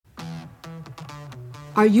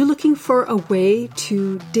Are you looking for a way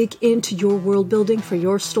to dig into your world building for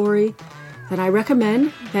your story? Then I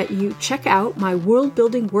recommend that you check out my world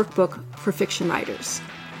building workbook for fiction writers,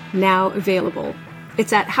 now available.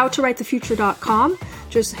 It's at howtowritethefuture.com.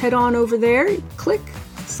 Just head on over there, click,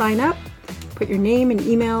 sign up, put your name and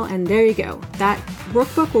email, and there you go. That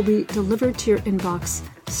workbook will be delivered to your inbox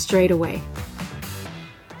straight away.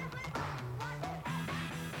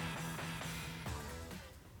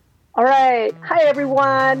 All right. Hi,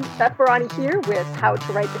 everyone. Beth Barani here with How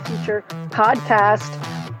to Write the Future podcast.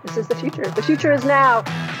 This is the future. The future is now.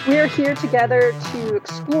 We're here together to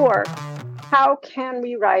explore how can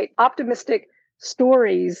we write optimistic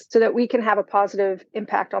stories so that we can have a positive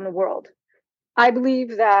impact on the world. I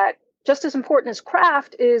believe that just as important as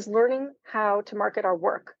craft is learning how to market our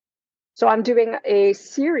work. So I'm doing a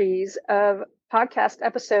series of podcast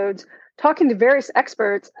episodes talking to various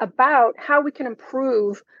experts about how we can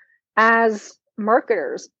improve as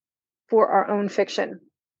marketers for our own fiction.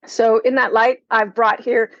 So in that light, I've brought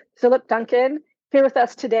here Philip Duncan here with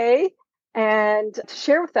us today and to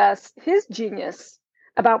share with us his genius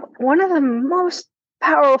about one of the most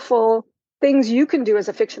powerful things you can do as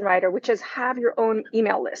a fiction writer, which is have your own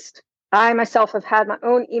email list. I myself have had my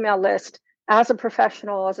own email list as a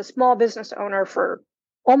professional, as a small business owner for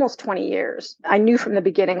almost 20 years. I knew from the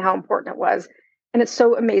beginning how important it was. And it's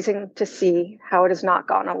so amazing to see how it has not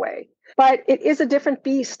gone away. But it is a different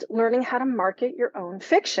beast learning how to market your own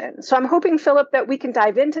fiction. So I'm hoping, Philip, that we can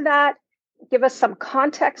dive into that, give us some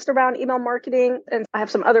context around email marketing. And I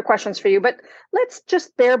have some other questions for you, but let's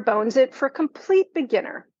just bare bones it for a complete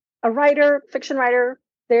beginner. A writer, fiction writer,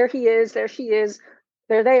 there he is, there she is,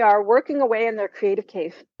 there they are working away in their creative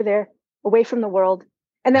cave. They're away from the world.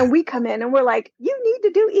 And then we come in and we're like, you need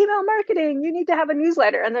to do email marketing. You need to have a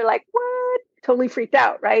newsletter. And they're like, what? Totally freaked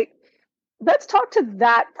out, right? Let's talk to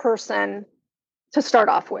that person to start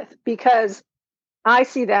off with, because I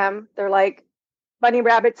see them, they're like bunny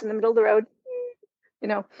rabbits in the middle of the road,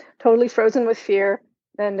 totally frozen with fear.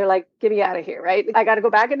 Then they're like, get me out of here, right? I got to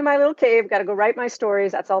go back into my little cave, got to go write my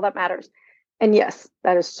stories. That's all that matters. And yes,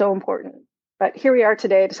 that is so important. But here we are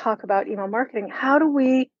today to talk about email marketing. How do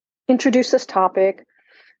we introduce this topic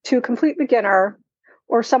to a complete beginner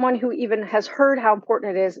or someone who even has heard how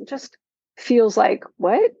important it is and just feels like,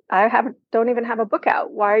 what? Don't even have a book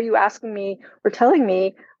out. Why are you asking me or telling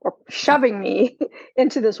me or shoving me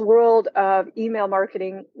into this world of email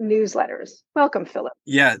marketing newsletters? Welcome, Philip.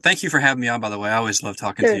 Yeah, thank you for having me on, by the way. I always love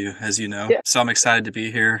talking to you, as you know. Yeah. So I'm excited to be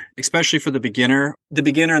here, especially for the beginner. The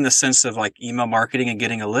beginner in the sense of like email marketing and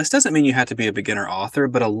getting a list doesn't mean you have to be a beginner author,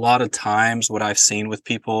 but a lot of times what I've seen with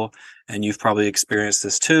people, and you've probably experienced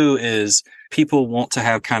this too, is people want to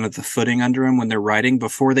have kind of the footing under them when they're writing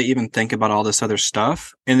before they even think about all this other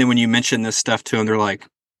stuff. And then when you mention this stuff to them, they're like,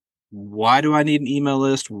 why do I need an email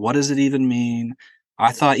list? What does it even mean?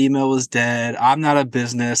 I thought email was dead. I'm not a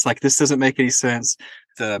business. Like, this doesn't make any sense.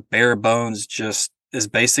 The bare bones, just as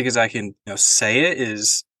basic as I can say it,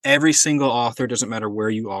 is every single author, doesn't matter where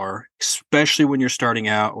you are, especially when you're starting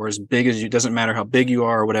out or as big as you, doesn't matter how big you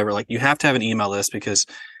are or whatever, like you have to have an email list because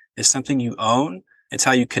it's something you own. It's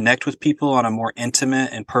how you connect with people on a more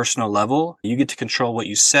intimate and personal level. You get to control what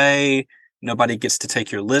you say. Nobody gets to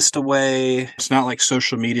take your list away. It's not like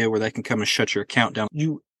social media where they can come and shut your account down.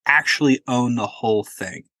 You actually own the whole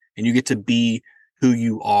thing and you get to be who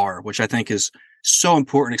you are, which I think is so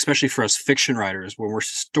important, especially for us fiction writers. When we're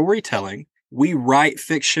storytelling, we write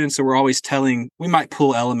fiction. So we're always we might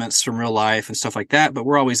pull elements from real life and stuff like that, but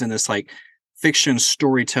we're always in this like fiction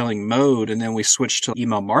storytelling mode. And then we switch to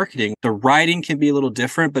email marketing. The writing can be a little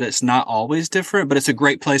different, but it's not always different, but it's a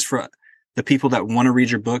great place for the people that want to read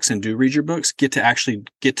your books and do read your books, get to actually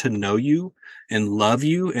get to know you and love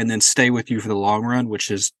you and then stay with you for the long run, which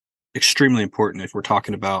is extremely important if we're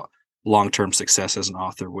talking about long-term success as an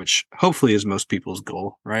author, which hopefully is most people's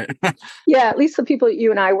goal, right? Yeah, at least the people that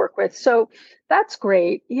you and I work with. So that's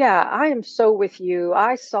great. Yeah, I am so with you.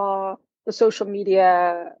 I saw the social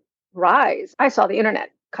media rise. I saw the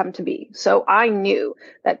internet come to be. So I knew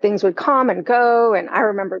that things would come and go. And I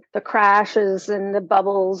remember the crashes and the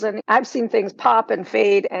bubbles, and I've seen things pop and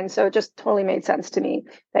fade. And so it just totally made sense to me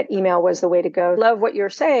that email was the way to go. Love what you're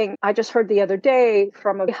saying. I just heard the other day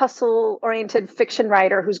from a hustle-oriented fiction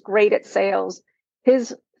writer who's great at sales.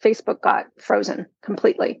 His Facebook got frozen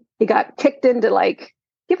completely. He got kicked into like,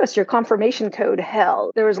 give us your confirmation code.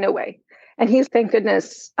 Hell, there was no way. And he's, thank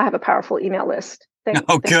goodness, I have a powerful email list.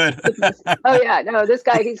 Good. Oh, yeah. No, this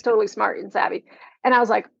guy, he's totally smart and savvy. And I was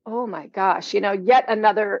like, oh, my gosh, yet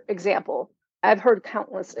another example. I've heard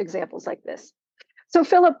countless examples like this. So,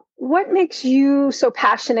 Philip, what makes you so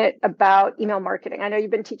passionate about email marketing? I know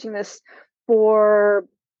you've been teaching this for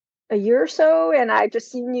a year or so, and I've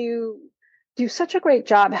just seen you do such a great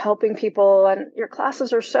job helping people, and your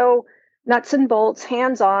classes are so nuts and bolts,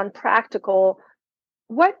 hands-on, practical.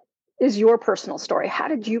 What is your personal story? How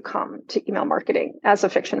did you come to email marketing as a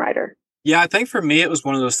fiction writer? Yeah, I think for me, it was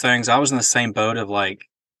one of those things. I was in the same boat of like,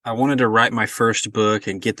 I wanted to write my first book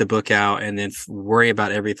and get the book out and then worry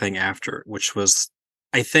about everything after, which was,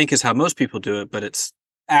 I think, is how most people do it. But it's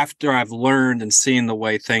after I've learned and seen the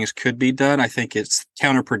way things could be done, I think it's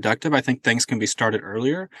counterproductive. I think things can be started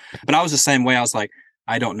earlier. But I was the same way. I was like,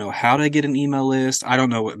 I don't know how to get an email list. I don't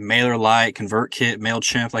know what MailerLite, ConvertKit,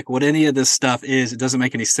 MailChimp, like what any of this stuff is. It doesn't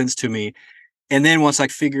make any sense to me. And then once I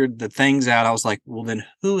figured the things out, I was like, well, then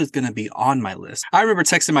who is going to be on my list? I remember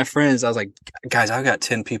texting my friends. I was like, guys, I've got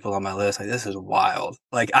 10 people on my list. Like, this is wild.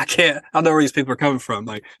 Like, I don't know where these people are coming from.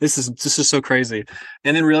 Like, this is so crazy.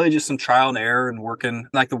 And then really just some trial and error and working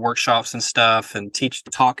like the workshops and stuff and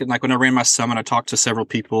talking. Like when I ran my summit, I talked to several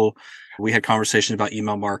people. We had conversations about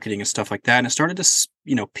email marketing and stuff like that. And it started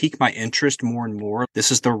to, pique my interest more and more.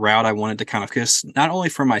 This is the route I wanted to kind of focus, not only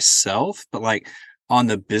for myself, but like, on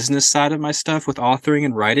the business side of my stuff with authoring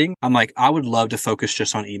and writing, I'm like, I would love to focus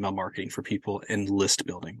just on email marketing for people and list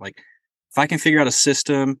building. Like if I can figure out a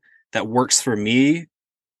system that works for me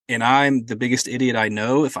and I'm the biggest idiot I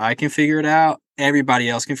know, if I can figure it out, everybody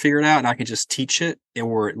else can figure it out and I can just teach it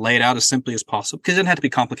or lay it out as simply as possible because it didn't have to be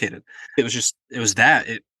complicated. It was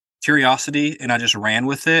curiosity and I just ran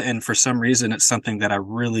with it. And for some reason, it's something that I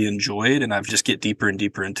really enjoyed and I've just get deeper and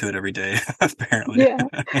deeper into it every day, apparently. Yeah,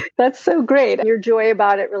 that's so great. Your joy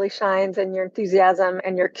about it really shines and your enthusiasm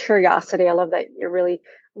and your curiosity. I love that you're really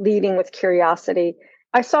leading with curiosity.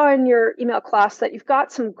 I saw in your email class that you've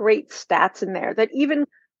got some great stats in there that even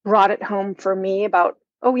brought it home for me about,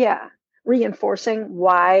 reinforcing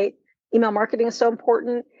why email marketing is so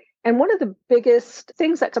important. And one of the biggest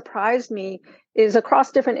things that surprised me is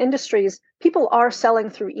across different industries, people are selling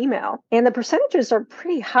through email and the percentages are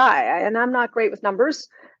pretty high. And I'm not great with numbers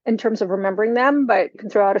in terms of remembering them, but you can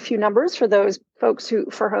throw out a few numbers for those folks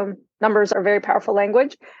for whom numbers are very powerful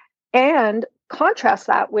language. And contrast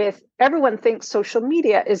that with everyone thinks social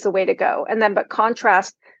media is the way to go. But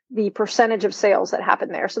contrast the percentage of sales that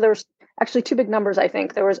happen there. So there was actually two big numbers, I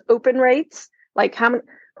think. There was open rates, like how many,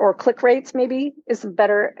 or click rates maybe is a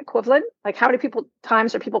better equivalent. Like how many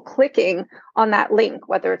times are people clicking on that link,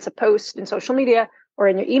 whether it's a post in social media or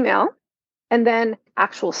in your email, and then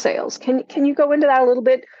actual sales. Can you go into that a little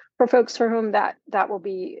bit for folks for whom that will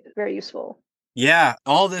be very useful? Yeah,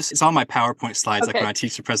 all this is on my PowerPoint slides, like when I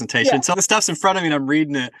teach the presentation. Yeah. So the stuff's in front of me and I'm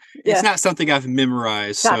reading it. It's not something I've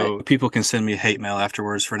memorized. People can send me hate mail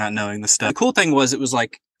afterwards for not knowing the stuff. The cool thing was it was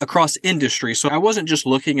like across industry. So I wasn't just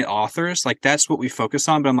looking at authors, like that's what we focus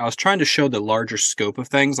on, but I was trying to show the larger scope of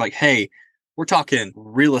things like, hey, we're talking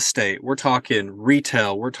real estate, we're talking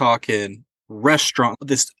retail, we're talking restaurant,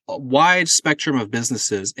 this wide spectrum of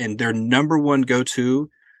businesses, and their number one go-to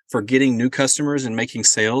for getting new customers and making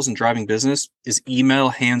sales and driving business is email,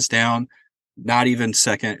 hands down, not even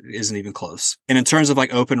second, isn't even close. And in terms of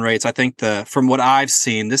like open rates, I think from what I've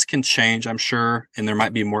seen, this can change, I'm sure, and there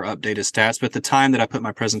might be more updated stats, but the time that I put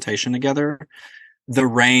my presentation together, the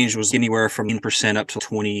range was anywhere from 10% up to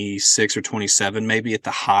 26 or 27, maybe at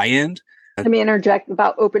the high end. Let me interject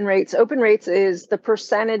about open rates. Open rates is the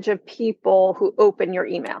percentage of people who open your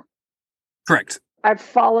email. Correct. I've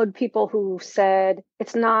followed people who said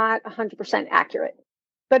it's not 100% accurate,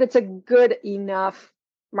 but it's a good enough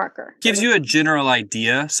marker. Gives you a general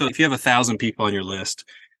idea. So if you have 1,000 people on your list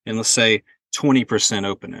and let's say 20%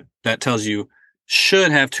 open it, that tells you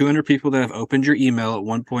should have 200 people that have opened your email at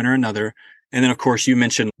one point or another. And then of course you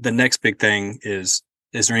mentioned the next big thing is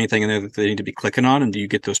there anything in there that they need to be clicking on? And do you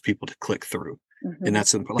get those people to click through? Mm-hmm. And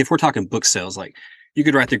that's, if we're talking book sales, like you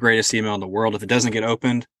could write the greatest email in the world. If it doesn't get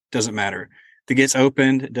opened, doesn't matter. If it gets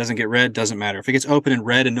opened, it doesn't get read, doesn't matter. If it gets opened and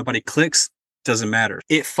read and nobody clicks, doesn't matter.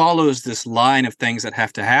 It follows this line of things that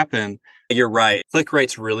have to happen. You're right. Click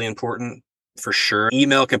rate's really important for sure.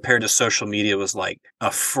 Email compared to social media was like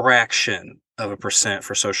a fraction of a percent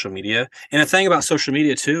for social media. And the thing about social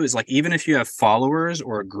media too is like, even if you have followers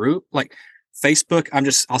or a group, like Facebook,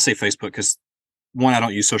 I'll say Facebook because one, I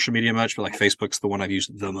don't use social media much, but like Facebook's the one I've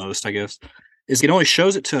used the most, I guess. Is it only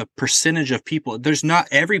shows it to a percentage of people. There's not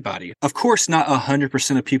everybody. Of course, not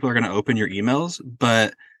 100% of people are going to open your emails,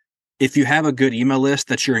 but if you have a good email list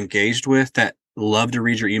that you're engaged with, that love to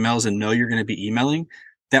read your emails and know you're going to be emailing,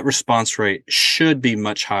 that response rate should be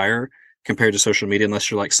much higher compared to social media,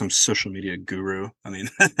 unless you're like some social media guru. I mean,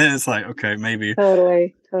 it's like, okay, maybe.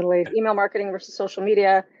 Totally. Email marketing versus social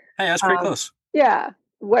media. Hey, that's pretty close. Yeah.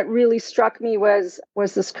 What really struck me was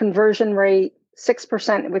this conversion rate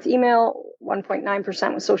 6% with email,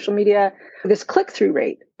 1.9% with social media. This click-through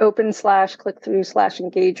rate,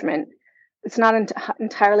 open/click-through/engagement, it's not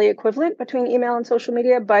entirely equivalent between email and social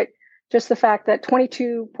media, but just the fact that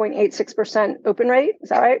 22.86% open rate, is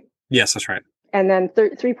that right? Yes, that's right. And then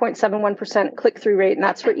 3.71% click-through rate, and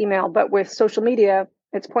that's for email. But with social media,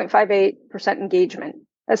 it's 0.58% engagement.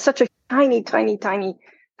 That's such a tiny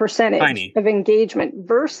percentage of engagement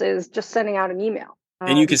versus just sending out an email.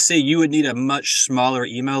 And you can see you would need a much smaller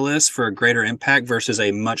email list for a greater impact versus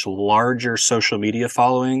a much larger social media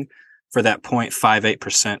following for that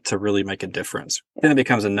 0.58% to really make a difference. Then it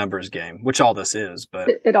becomes a numbers game, which all this is. But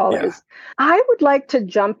it all is. I would like to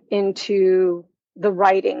jump into the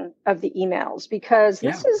writing of the emails because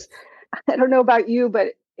this is, I don't know about you, but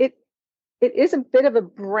it is a bit of a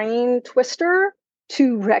brain twister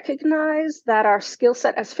to recognize that our skill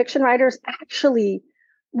set as fiction writers actually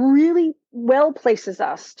really well places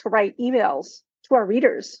us to write emails to our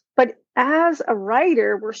readers. But as a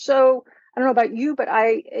writer, we're so, I don't know about you, but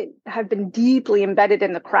I have been deeply embedded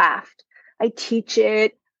in the craft. I teach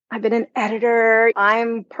it. I've been an editor.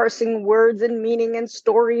 I'm parsing words and meaning and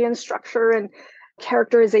story and structure and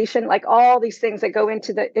characterization, like all these things that go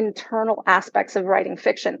into the internal aspects of writing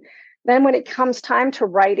fiction. Then when it comes time to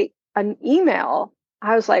write an email,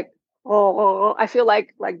 I was like, oh, I feel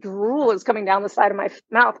like drool is coming down the side of my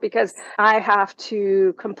mouth because I have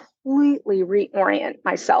to completely reorient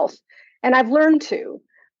myself. And I've learned to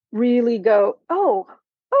really go, oh,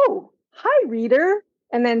 hi, reader,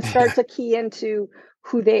 and then start to key into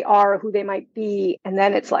who they are, who they might be. And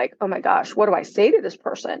then it's like, oh my gosh, what do I say to this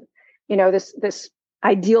person? You know, this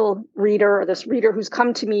ideal reader or this reader who's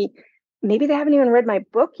come to me, maybe they haven't even read my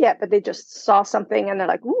book yet, but they just saw something and they're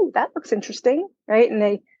like, ooh, that looks interesting, right? And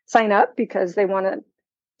they sign up because they want to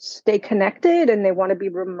stay connected and they want to be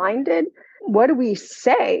reminded. What do we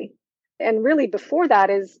say? And really before that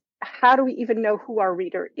is, how do we even know who our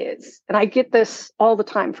reader is? And I get this all the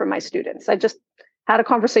time from my students. I just had a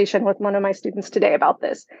conversation with one of my students today about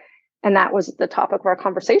this. And that was the topic of our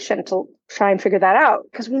conversation, to try and figure that out,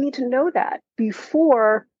 because we need to know that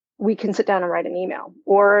before we can sit down and write an email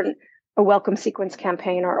or a welcome sequence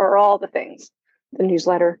campaign or all the things, the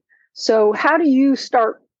newsletter. So how do you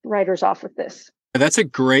start writers off with this? That's a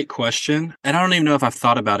great question. And I don't even know if I've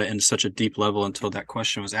thought about it in such a deep level until that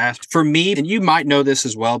question was asked. For me, and you might know this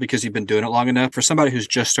as well because you've been doing it long enough, for somebody who's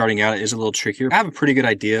just starting out, it is a little trickier. I have a pretty good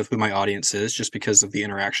idea of who my audience is just because of the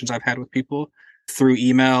interactions I've had with people through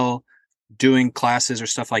email, doing classes or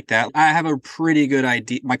stuff like that. I have a pretty good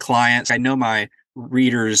idea. My clients, I know my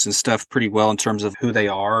readers and stuff pretty well in terms of who they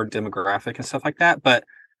are, demographic and stuff like that. But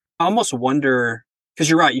I almost wonder, because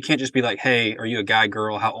you're right, you can't just be like, hey, are you a guy,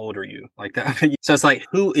 girl? How old are you? Like that. So it's like,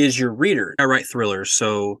 who is your reader? I write thrillers,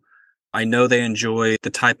 so I know they enjoy the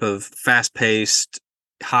type of fast-paced,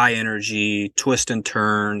 high energy, twist and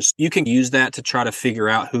turns. You can use that to try to figure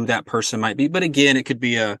out who that person might be. But again, it could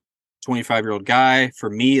be a 25-year-old guy. For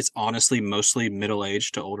me, it's honestly mostly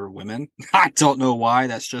middle-aged to older women. I don't know why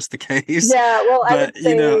that's just the case. Yeah, well, I would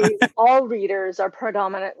say all readers are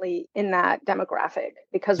predominantly in that demographic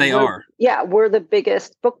because they are. Yeah, we're the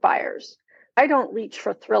biggest book buyers. I don't reach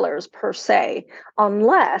for thrillers per se,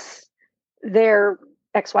 unless they're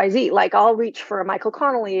XYZ. Like I'll reach for a Michael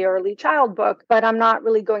Connelly or a Lee Child book, but I'm not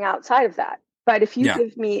really going outside of that. But if you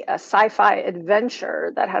give me a sci-fi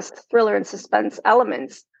adventure that has thriller and suspense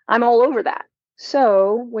elements, I'm all over that.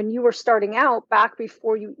 So when you were starting out, back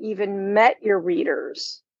before you even met your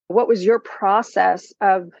readers, what was your process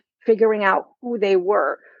of figuring out who they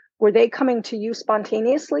were? Were they coming to you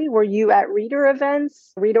spontaneously? Were you at reader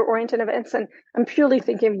events, reader-oriented events? And I'm purely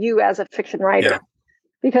thinking of you as a fiction writer,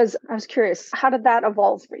 because I was curious, how did that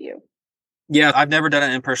evolve for you? Yeah, I've never done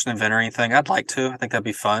an in-person event or anything. I'd like to. I think that'd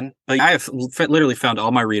be fun. But I have literally found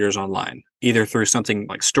all my readers online, either through something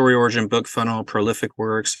like Story Origin, Book Funnel, Prolific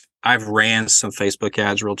Works. I've ran some Facebook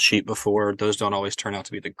ads real cheap before. Those don't always turn out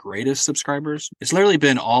to be the greatest subscribers. It's literally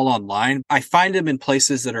been all online. I find them in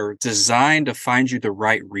places that are designed to find you the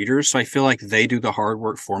right readers. So I feel like they do the hard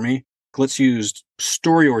work for me. Let's use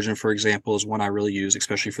Story Origin, for example, is one I really use,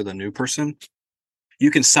 especially for the new person.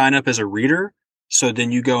 You can sign up as a reader. So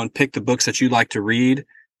then you go and pick the books that you like to read,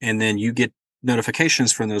 and then you get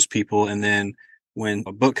notifications from those people. And then when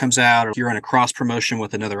a book comes out or you're in a cross promotion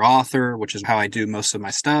with another author, which is how I do most of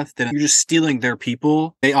my stuff, then you're just stealing their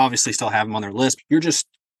people. They obviously still have them on their list. You're just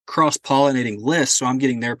cross-pollinating lists. So I'm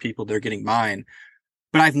getting their people, they're getting mine.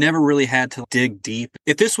 But I've never really had to dig deep.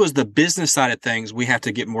 If this was the business side of things, we have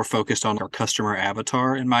to get more focused on our customer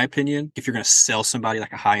avatar, in my opinion, if you're going to sell somebody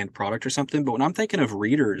like a high-end product or something. But when I'm thinking of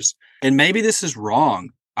readers, and maybe this is wrong,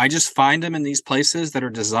 I just find them in these places that are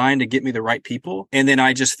designed to get me the right people. And then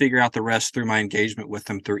I just figure out the rest through my engagement with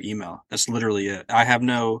them through email. That's literally it. I have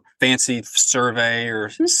no fancy survey or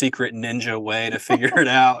secret ninja way to figure it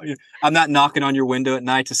out. I'm not knocking on your window at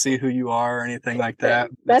night to see who you are or anything like that.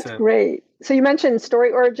 That's great. So you mentioned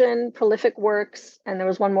Story Origin, Prolific Works, and there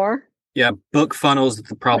was one more? Yeah, Book Funnel's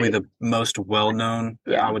probably the most well-known,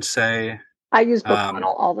 I would say. I use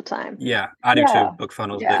BookFunnel all the time. Yeah, I do too.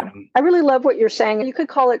 BookFunnel's big one. I really love what you're saying. You could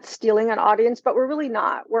call it stealing an audience, but we're really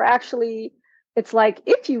not. We're actually, it's like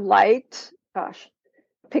if you liked,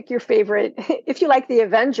 pick your favorite. If you like the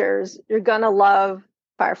Avengers, you're going to love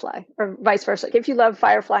Firefly, or vice versa. If you love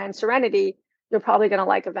Firefly and Serenity, you're probably going to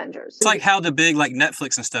like Avengers. It's like how the big like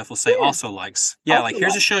Netflix and stuff will say also likes. Yeah, also like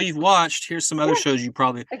here's a show you've watched. Here's some other shows you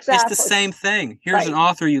probably. Exactly. It's the same thing. Here's an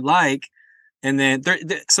author you like. And then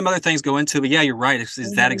some other things go into it, but yeah, you're right. It's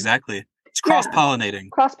that exactly. It's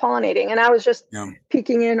cross-pollinating. Cross-pollinating. And I was just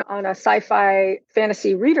peeking in on a sci-fi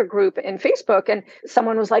fantasy reader group in Facebook, and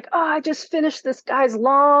someone was like, I just finished this guy's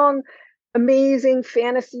long, amazing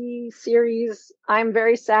fantasy series. I'm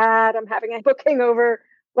very sad. I'm having a book hangover.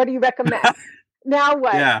 What do you recommend? Now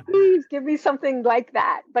what? Yeah. Please give me something like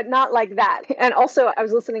that, but not like that. And also, I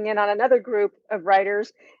was listening in on another group of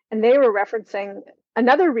writers, and they were referencing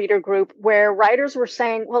another reader group where writers were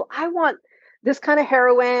saying, well, I want this kind of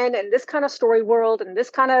heroine and this kind of story world and this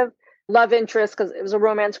kind of love interest, because it was a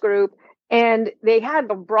romance group. And they had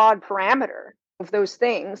a broad parameter of those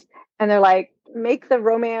things. And they're like, make the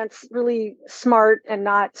romance really smart and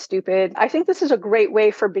not stupid. I think this is a great way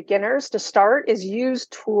for beginners to start, is use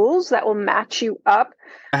tools that will match you up.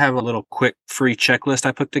 I have a little quick free checklist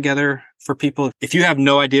I put together for people. If you have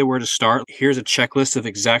no idea where to start, here's a checklist of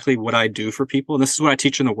exactly what I do for people. And this is what I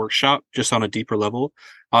teach in the workshop, just on a deeper level,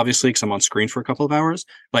 obviously, because I'm on screen for a couple of hours.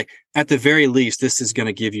 Like at the very least, this is going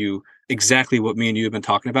to give you exactly what me and you have been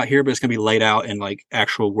talking about here, but it's going to be laid out in like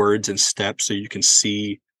actual words and steps so you can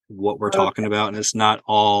see what we're talking about, and it's not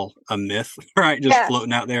all a myth, right? Just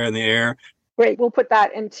floating out there in the air. Great. We'll put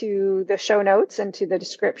that into the show notes, into the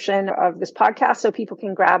description of this podcast, so people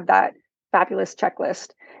can grab that fabulous checklist.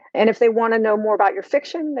 And if they want to know more about your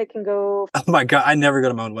fiction, they can go. Oh my God, I never go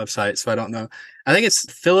to my own website, so I don't know. I think it's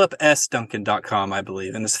philipsduncan.com, I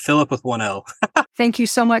believe, and it's Philip with one L. Thank you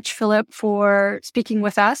so much, Philip, for speaking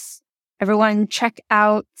with us. Everyone, check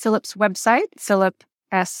out Philip's website,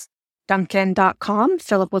 philipsduncan.com,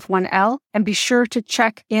 Philip with one L, and be sure to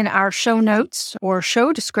check in our show notes or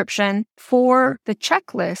show description for the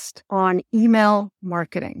checklist on email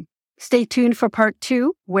marketing. Stay tuned for part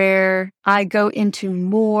 2, where I go into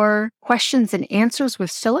more questions and answers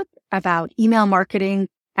with Philip about email marketing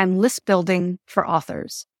and list building for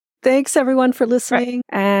authors. Thanks, everyone, for listening,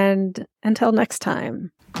 and until next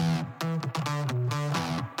time.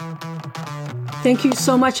 Thank you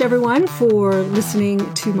so much, everyone, for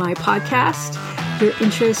listening to my podcast. Your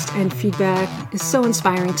interest and feedback is so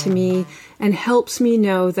inspiring to me and helps me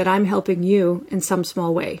know that I'm helping you in some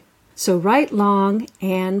small way. So write long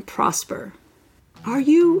and prosper. Are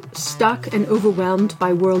you stuck and overwhelmed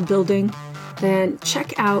by world building? Then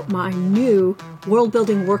check out my new world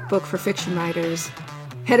building workbook for fiction writers.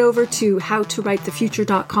 Head over to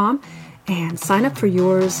howtowritethefuture.com and sign up for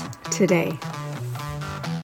yours today.